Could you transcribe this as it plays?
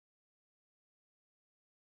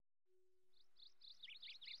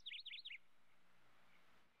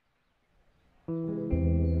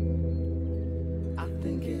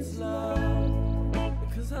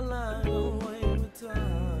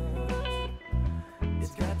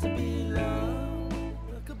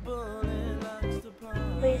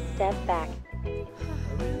step back.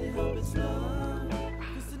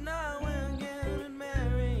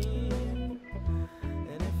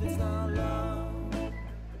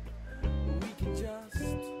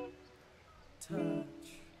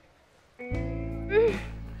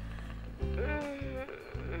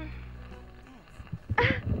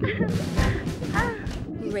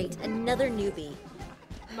 Great, another newbie.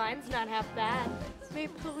 Mine's not half bad. Mais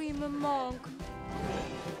pourri me manque.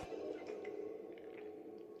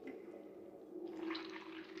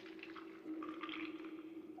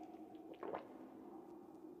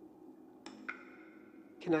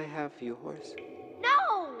 Can I have yours?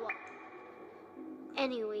 No!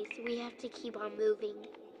 Anyways, we have to keep on moving.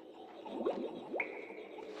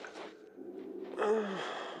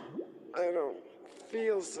 I don't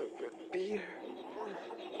feel so good, Peter.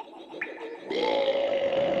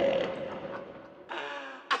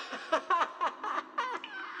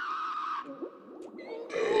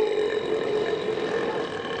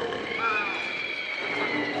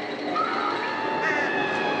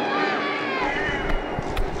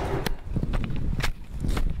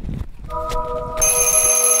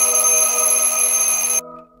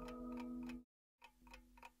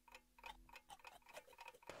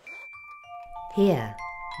 Here,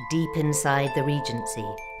 deep inside the Regency,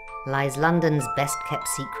 lies London's best-kept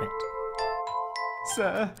secret.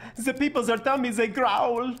 Sir, the people's tummy, they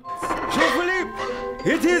growl. Jean-Philippe,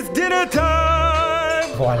 it is dinner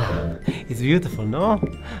time! Voila. It's beautiful, no?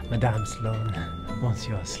 Madame Sloane,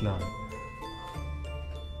 Monsieur Sloane.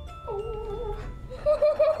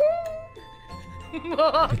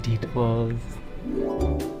 Petite pause.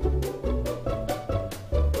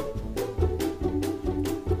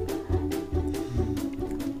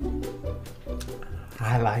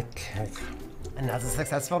 I like it. Another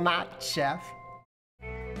successful night, chef.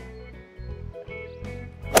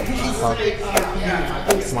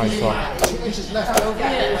 It's my fault.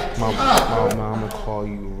 Mom, I'm gonna call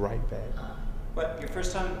you right back. What, your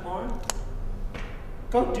first time in porn?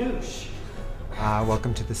 Go douche.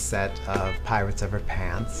 Welcome to the set of Pirates of Her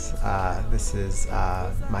Pants. This is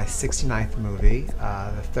my 69th movie,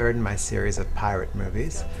 the third in my series of pirate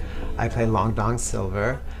movies. I play Long Dong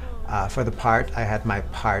Silver. For the part, I had my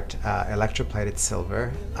part electroplated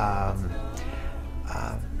silver.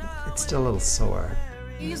 It's still a little sore.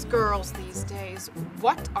 These girls these days,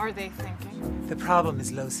 what are they thinking? The problem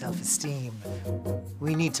is low self-esteem.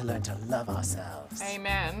 We need to learn to love ourselves.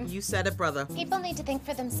 Amen. You said it, brother. People need to think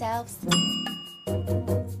for themselves.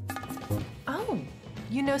 Oh,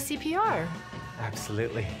 you know CPR?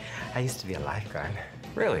 Absolutely. I used to be a lifeguard.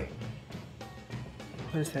 Really?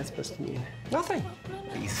 What is that supposed to mean? Nothing.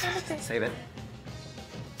 Please, save it.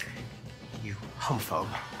 You homophobe.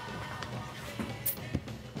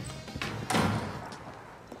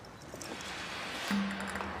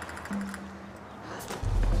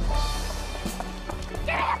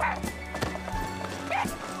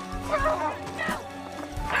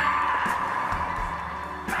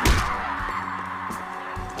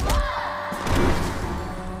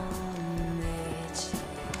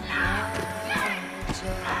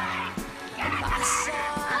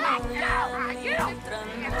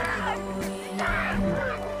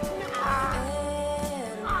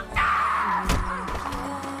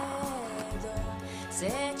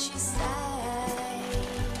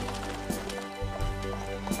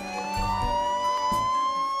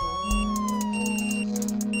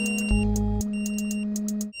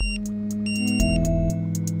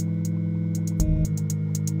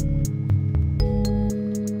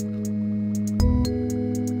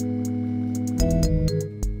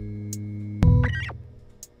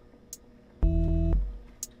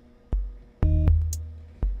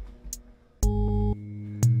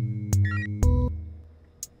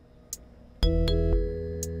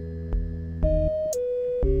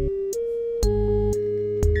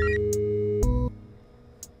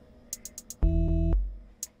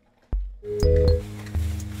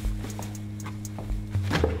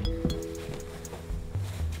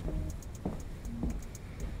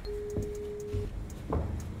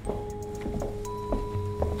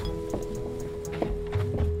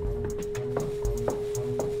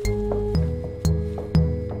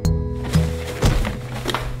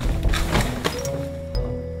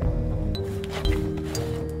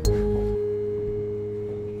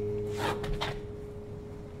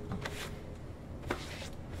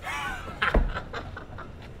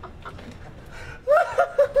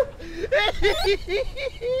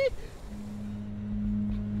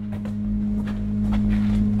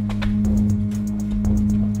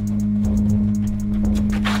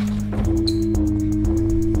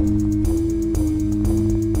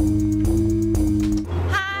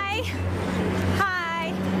 Hi!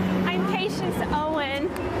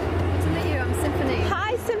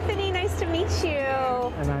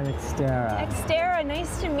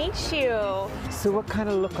 nice to meet you. So what kind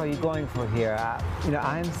of look are you going for here?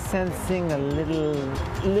 I'm sensing a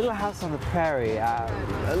little house on the prairie,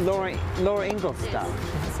 Laura Ingalls stuff.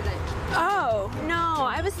 Oh, no,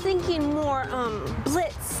 I was thinking more,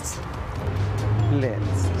 blitzed.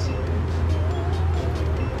 Blitzed.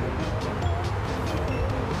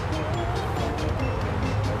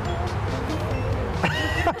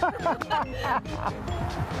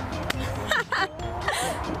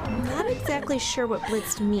 I'm not exactly sure what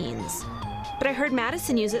blitzed means, but I heard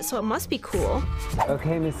Madison use it, so it must be cool.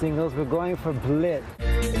 Okay, Miss Ingalls, we're going for blitz.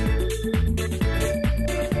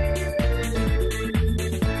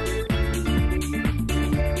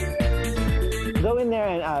 Go in there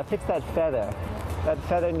and fix that feather. That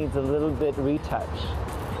feather needs a little bit retouch.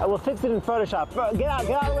 We'll fix it in Photoshop. Get out of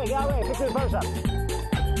the way, get out of the way. Fix it in Photoshop.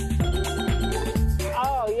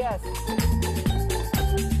 Oh, yes.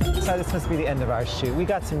 So this must be the end of our shoot. We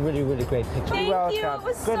got some really, really great pictures. Thank you. It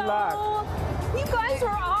was good luck. You guys were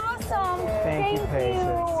awesome. Thank you,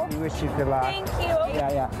 Patience. We wish you good luck. Thank you.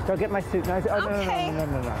 Yeah. Go get my suit. No, Okay. no.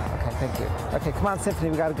 Okay, thank you. Okay, come on,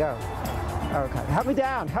 Symphony, we gotta go. Okay, help me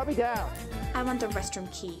down. I want the restroom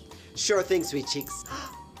key. Sure thing, sweet cheeks.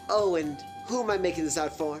 Oh, and who am I making this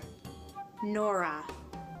out for? Nora.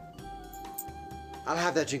 I'll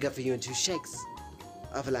have that drink up for you in 2 shakes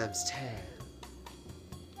of a lamb's tail.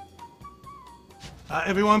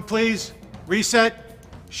 Everyone, please. Reset.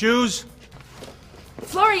 Shoes.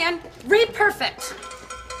 Florian, read perfect.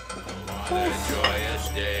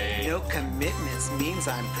 No commitments means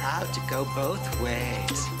I'm proud to go both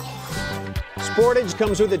ways. Sportage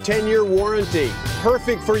comes with a 10-year warranty.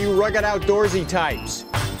 Perfect for you rugged outdoorsy types.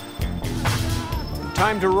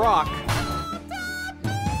 Time to rock.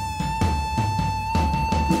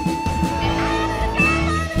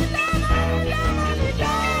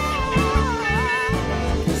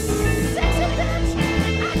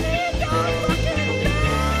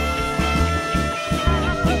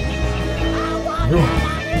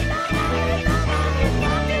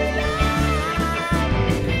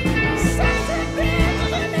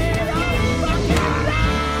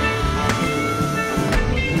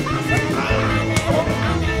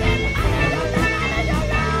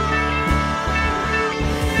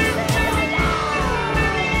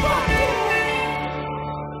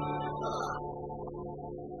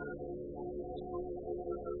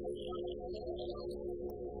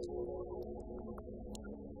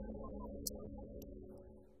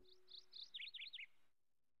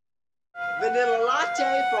 Vanilla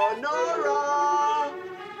latte for Nora!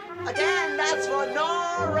 Again, that's for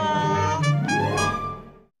Nora!